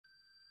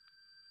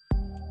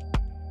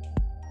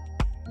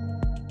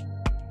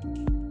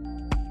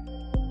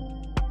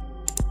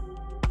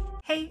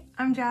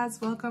I'm Jazz,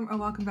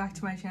 welcome back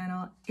to my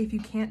channel. If you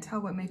can't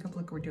tell what makeup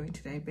look we're doing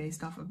today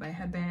based off of my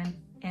headband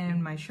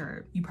and my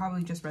shirt, you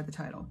probably just read the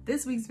title.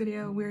 This week's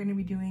video, we're gonna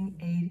be doing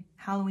a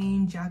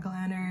Halloween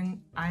jack-o'-lantern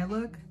eye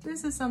look.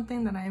 This is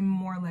something that I'm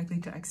more likely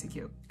to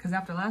execute because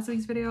after last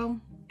week's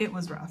video, it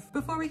was rough.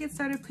 Before we get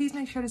started, please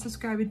make sure to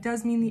subscribe. It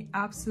does mean the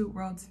absolute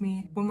world to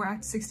me. When we're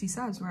at 60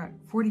 subs, we're at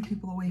 40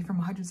 people away from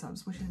 100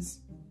 subs, which is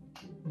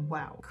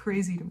wow,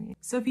 crazy to me.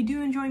 So if you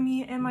do enjoy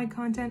me and my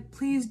content,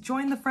 please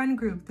join the friend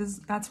group.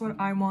 That's what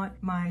I want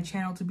my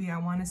channel to be. I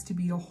want us to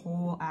be a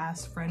whole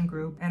ass friend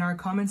group and our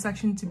comment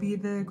section to be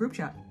the group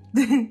chat.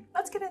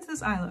 Let's get into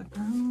this eye look.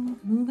 I'm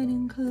moving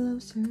in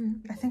closer.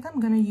 I think I'm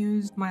gonna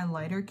use my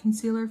lighter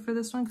concealer for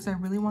this one because I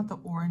really want the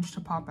orange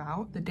to pop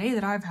out. The day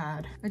that I've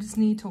had, I just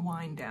need to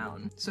wind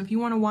down. So if you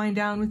want to wind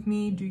down with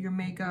me, do your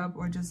makeup,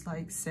 or just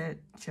like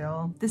sit,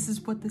 chill, this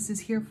is what this is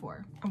here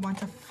for. I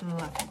want a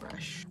fluffy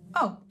brush.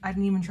 Oh, I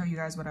didn't even show you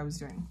guys what I was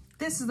doing.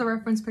 This is the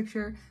reference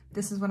picture.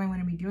 This is what I'm going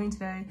to be doing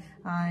today.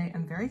 I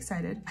am very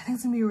excited. I think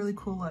it's gonna be a really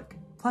cool look.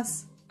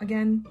 Plus,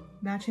 again,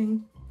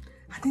 matching.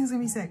 I think it's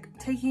gonna be sick.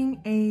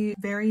 Taking a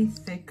very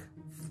thick,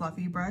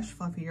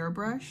 fluffier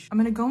brush. I'm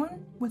gonna go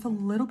in with a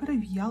little bit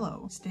of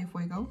yellow. Stay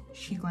Fuego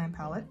She Glam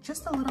palette.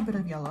 Just a little bit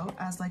of yellow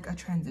as like a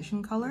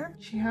transition color.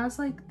 She has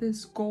like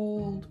this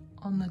gold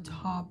on the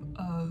top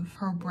of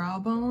her brow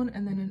bone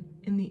and then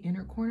in the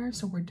inner corner,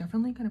 so we're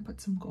definitely gonna put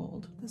some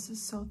gold. This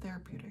is so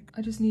therapeutic.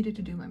 I just needed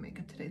to do my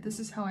makeup today. This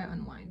is how I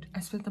unwind.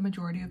 I spent the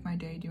majority of my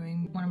day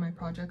doing one of my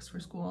projects for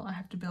school. I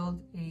have to build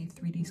a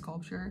 3D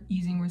sculpture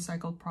using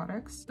recycled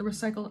products. The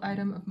recycled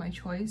item of my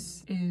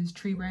choice is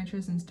tree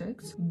branches and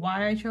sticks.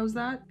 Why I chose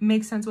that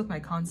makes sense with my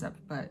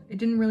concept, but it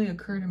didn't really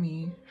occur to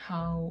me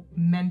how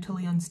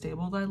mentally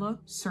unstable I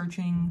look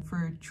searching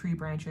for tree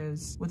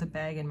branches with a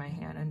bag in my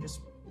hand and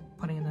just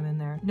putting them in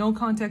there. No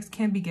context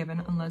can be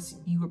given unless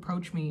you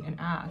approach me and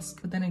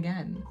ask. But then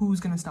again, who's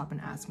gonna stop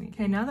and ask me?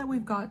 Okay, now that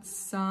we've got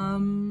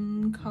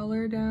some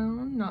color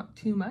down, not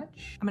too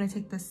much, I'm gonna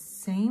take the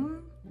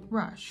same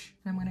brush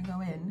and I'm gonna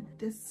go in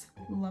this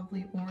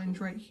lovely orange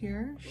right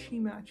here. She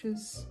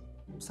matches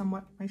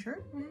somewhat my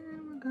shirt. And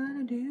we're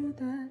gonna do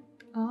that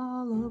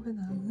all over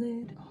the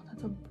lid. Oh,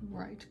 that's a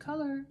bright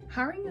color.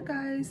 How are you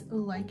guys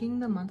liking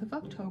the month of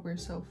October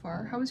so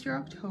far? How is your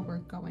October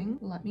going?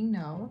 Let me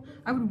know.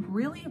 I would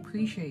really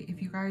appreciate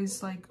if you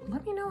guys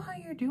let me know how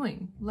you're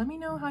doing. Let me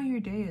know how your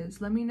day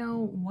is. Let me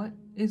know what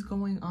is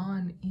going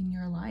on in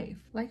your life.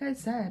 Like I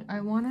said, I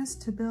want us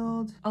to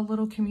build a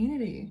little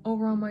community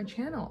over on my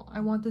channel.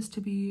 I want this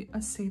to be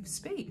a safe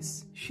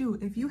space.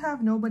 Shoot, if you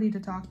have nobody to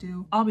talk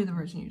to, I'll be the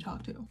person you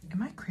talk to.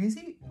 Am I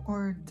crazy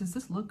or does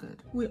this look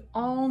good? We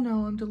all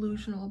know I'm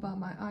delusional about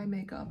my eye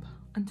makeup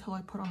until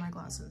I put on my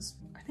glasses.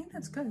 I think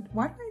that's good.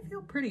 Why do I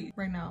feel pretty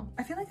right now?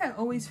 I feel like I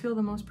always feel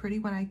the most pretty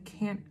when I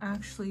can't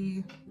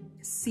actually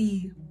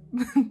see.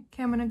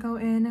 Okay, I'm gonna go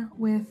in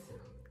with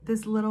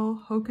this little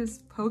hocus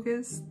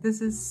pocus.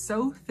 This is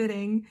so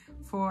fitting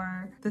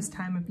for this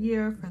time of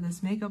year, for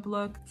this makeup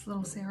look. It's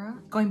little Sarah.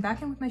 Going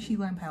back in with my She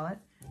Glam palette,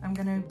 I'm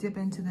gonna dip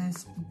into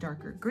this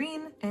darker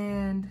green,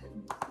 and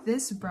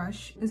this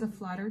brush is a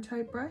flatter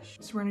type brush.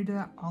 So we're gonna do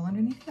that all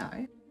underneath the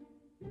eye.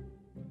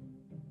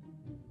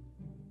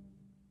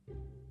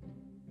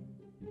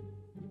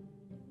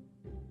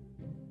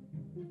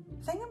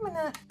 I think I'm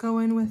gonna go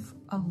in with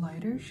a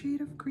lighter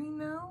shade of green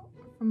now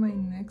for my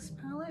next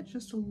palette,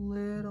 just a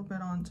little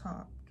bit on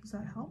top. Does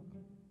that help?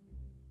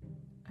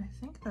 I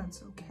think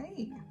that's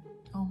okay.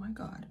 Oh my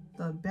god.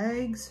 The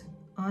bags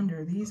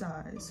under these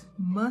eyes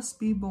must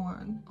be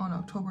born on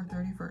October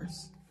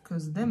 31st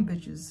because them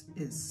bitches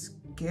is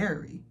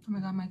scary. Oh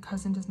my god, my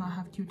cousin does not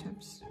have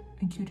Q-tips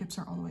and Q-tips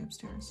are all the way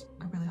upstairs.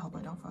 I really hope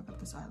I don't fuck up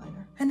this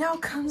eyeliner. And now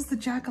comes the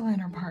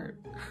jack-o'-lantern part.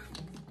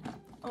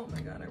 Oh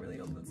my god, I really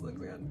hope this looks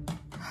good.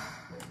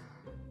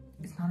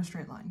 It's not a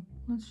straight line.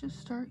 Let's just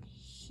start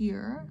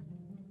here.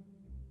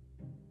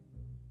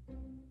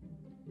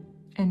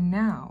 And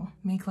now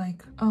make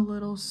like a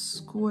little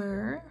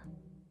square.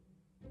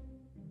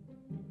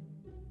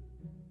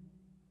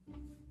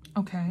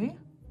 Okay.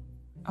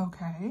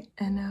 Okay.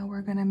 And now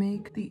we're gonna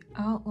make the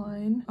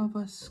outline of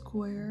a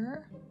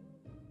square.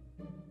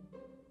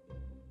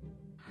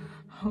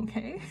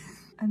 Okay.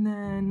 And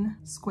then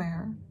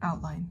square,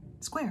 outline,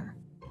 square.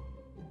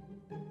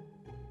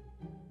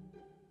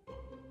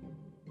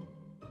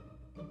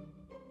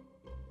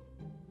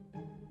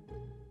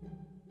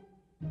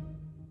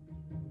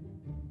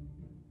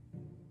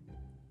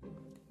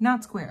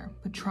 Not square,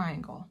 but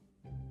triangle.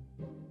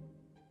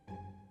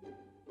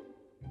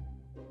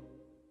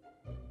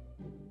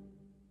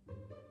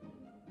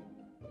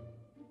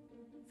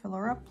 Fill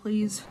her up,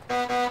 please.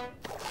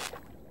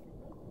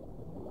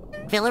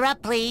 Fill her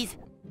up, please.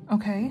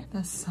 Okay,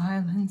 the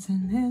silence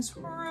in this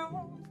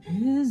room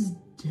is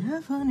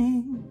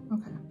deafening.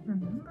 Okay,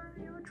 remember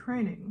your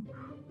training.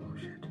 Oh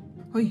shit.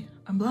 Oi,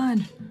 I'm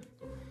blind.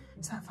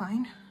 Is that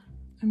fine?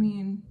 I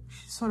mean,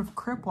 she's sort of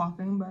crip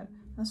walking, but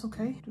that's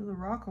okay. Do the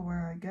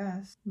Rockaware, I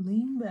guess.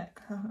 Lean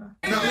back, haha.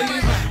 Now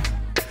lean back.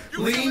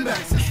 Lean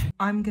back.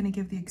 I'm gonna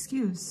give the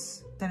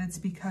excuse that it's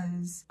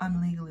because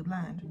I'm legally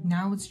blind.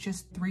 Now it's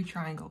just 3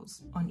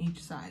 triangles on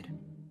each side.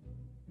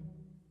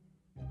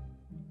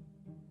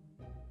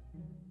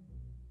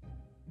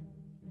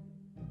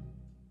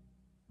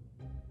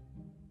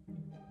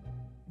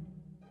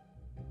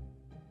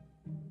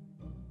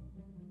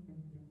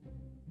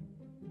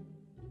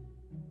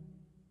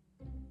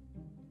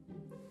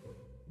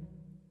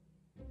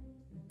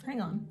 Hang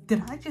on,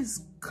 did I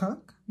just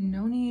cook?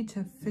 No need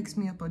to fix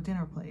me up a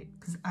dinner plate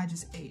because I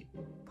just ate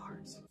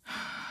bars.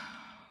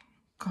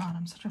 God,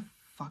 I'm such a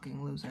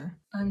fucking loser.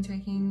 I'm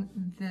taking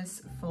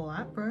this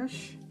flat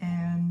brush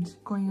and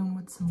going in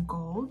with some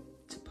gold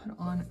to put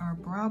on our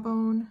brow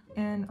bone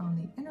and on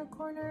the inner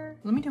corner.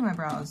 Let me do my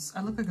brows.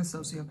 I look like a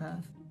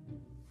sociopath.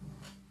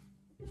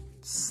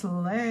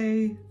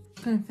 Slay.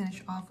 Gonna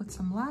finish off with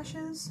some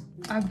lashes.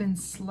 I've been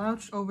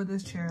slouched over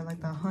this chair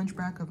like the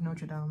Hunchback of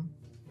Notre Dame.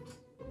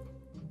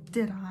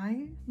 Did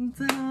I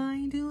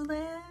do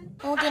that?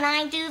 Oh, did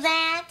I do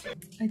that?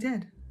 I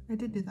did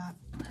do that.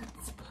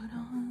 Let's put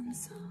on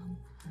some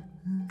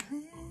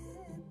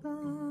lip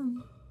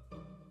balm.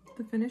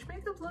 The finished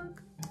makeup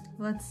look.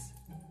 Let's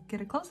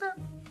get a close-up.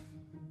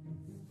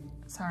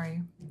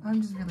 Sorry,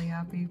 I'm just really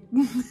happy.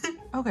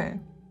 Okay,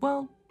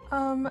 well,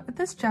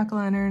 this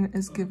jack-o'-lantern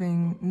is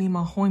giving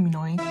Nima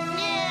hoiminoi.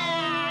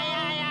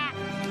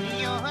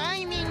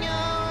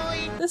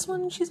 This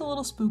one, she's a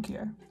little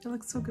spookier. It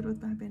looks so good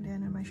with my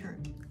bandana and my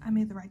shirt. I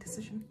made the right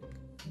decision.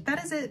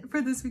 That is it for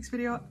this week's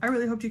video. I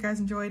really hope you guys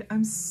enjoyed.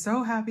 I'm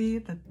so happy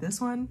that this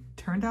one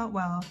turned out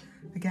well.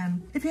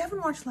 Again, if you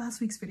haven't watched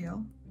last week's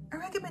video, I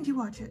recommend you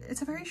watch it.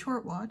 It's a very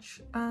short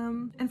watch,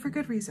 and for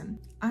good reason.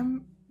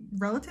 I'm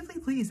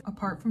relatively pleased.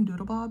 Apart from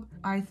Doodlebob,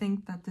 I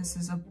think that this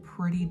is a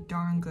pretty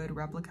darn good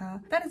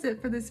replica. That is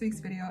it for this week's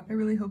video. I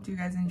really hope you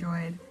guys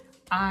enjoyed.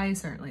 I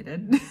certainly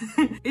did.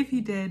 If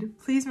you did,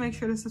 please make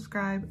sure to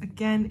subscribe.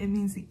 Again, it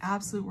means the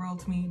absolute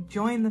world to me.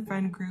 Join the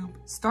friend group,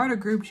 start a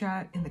group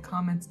chat in the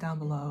comments down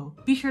below.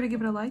 Be sure to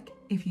give it a like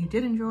if you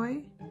did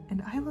enjoy,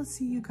 and I will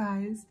see you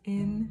guys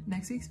in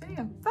next week's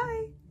video.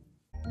 Bye!